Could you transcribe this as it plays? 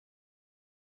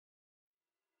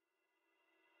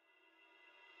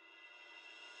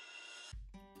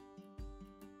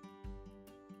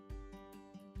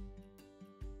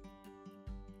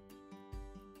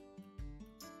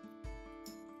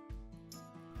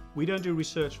We don't do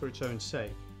research for its own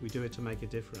sake, we do it to make a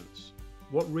difference.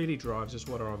 What really drives us,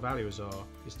 what our values are,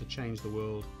 is to change the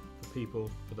world for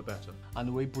people for the better.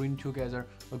 And we bring together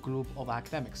a group of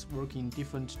academics working in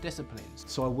different disciplines.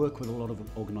 So I work with a lot of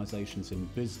organisations in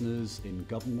business, in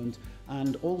government,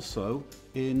 and also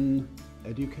in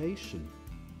education.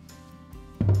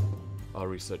 Our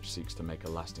research seeks to make a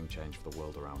lasting change for the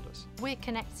world around us. We're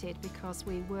connected because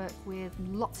we work with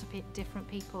lots of different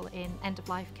people in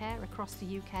end-of-life care across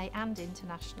the UK and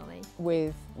internationally.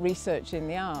 With research in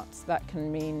the arts, that can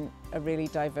mean a really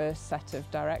diverse set of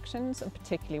directions, and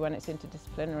particularly when it's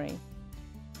interdisciplinary.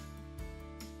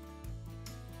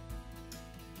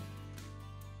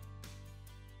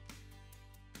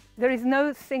 There is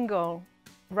no single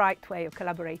right way of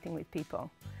collaborating with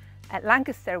people. At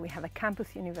Lancaster we have a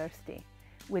campus university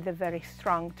with a very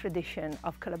strong tradition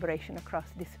of collaboration across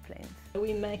disciplines.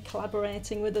 We make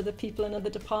collaborating with other people in other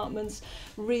departments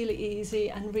really easy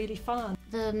and really fun.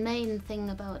 The main thing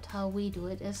about how we do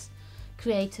it is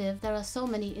creative. There are so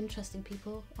many interesting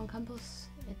people on campus.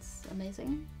 It's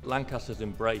amazing. Lancaster's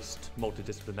embraced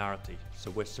multidisciplinarity,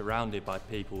 so we're surrounded by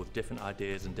people with different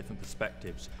ideas and different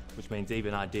perspectives, which means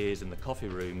even ideas in the coffee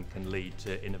room can lead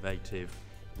to innovative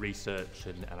research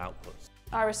and outputs.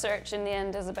 Our research in the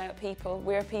end is about people.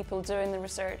 We're people doing the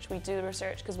research. We do the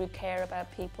research because we care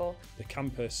about people. The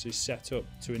campus is set up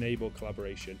to enable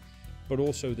collaboration, but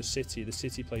also the city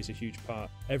plays a huge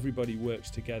part. Everybody works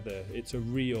together. It's a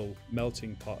real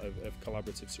melting pot of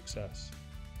collaborative success.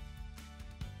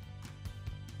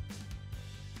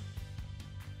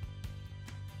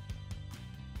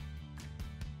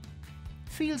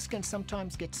 Fields can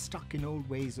sometimes get stuck in old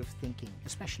ways of thinking,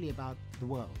 especially about the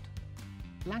world.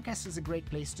 Lancaster is a great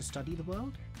place to study the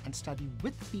world and study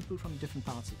with people from different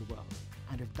parts of the world.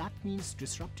 And if that means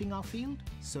disrupting our field,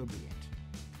 so be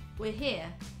it. We're here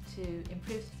to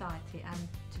improve society and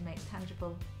to make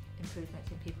tangible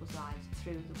improvements in people's lives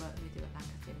through the work that we do at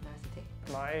Lancaster University.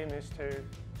 My aim is to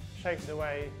shape the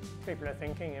way people are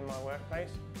thinking in my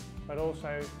workplace, but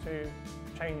also to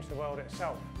change the world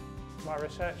itself. My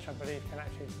research, I believe, can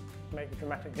actually make a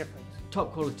dramatic difference.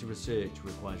 Top quality research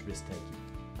requires risk-taking,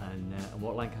 and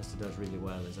what Lancaster does really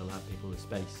well is allow people the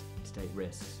space to take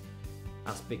risks,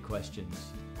 ask big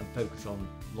questions and focus on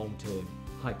long-term,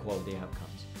 high-quality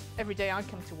outcomes. Every day I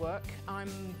come to work,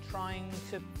 I'm trying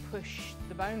to push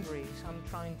the boundaries. I'm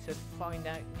trying to find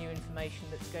out new information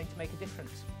that's going to make a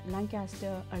difference.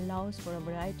 Lancaster allows for a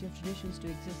variety of traditions to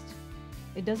exist.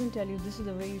 It doesn't tell you this is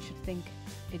the way you should think.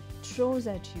 It throws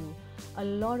at you a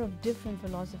lot of different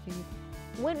philosophies.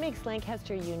 What makes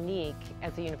Lancaster unique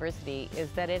as a university is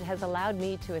that it has allowed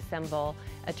me to assemble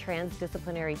a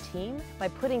transdisciplinary team. By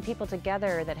putting people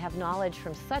together that have knowledge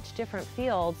from such different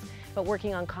fields but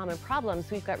working on common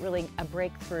problems, we've got really a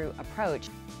breakthrough approach.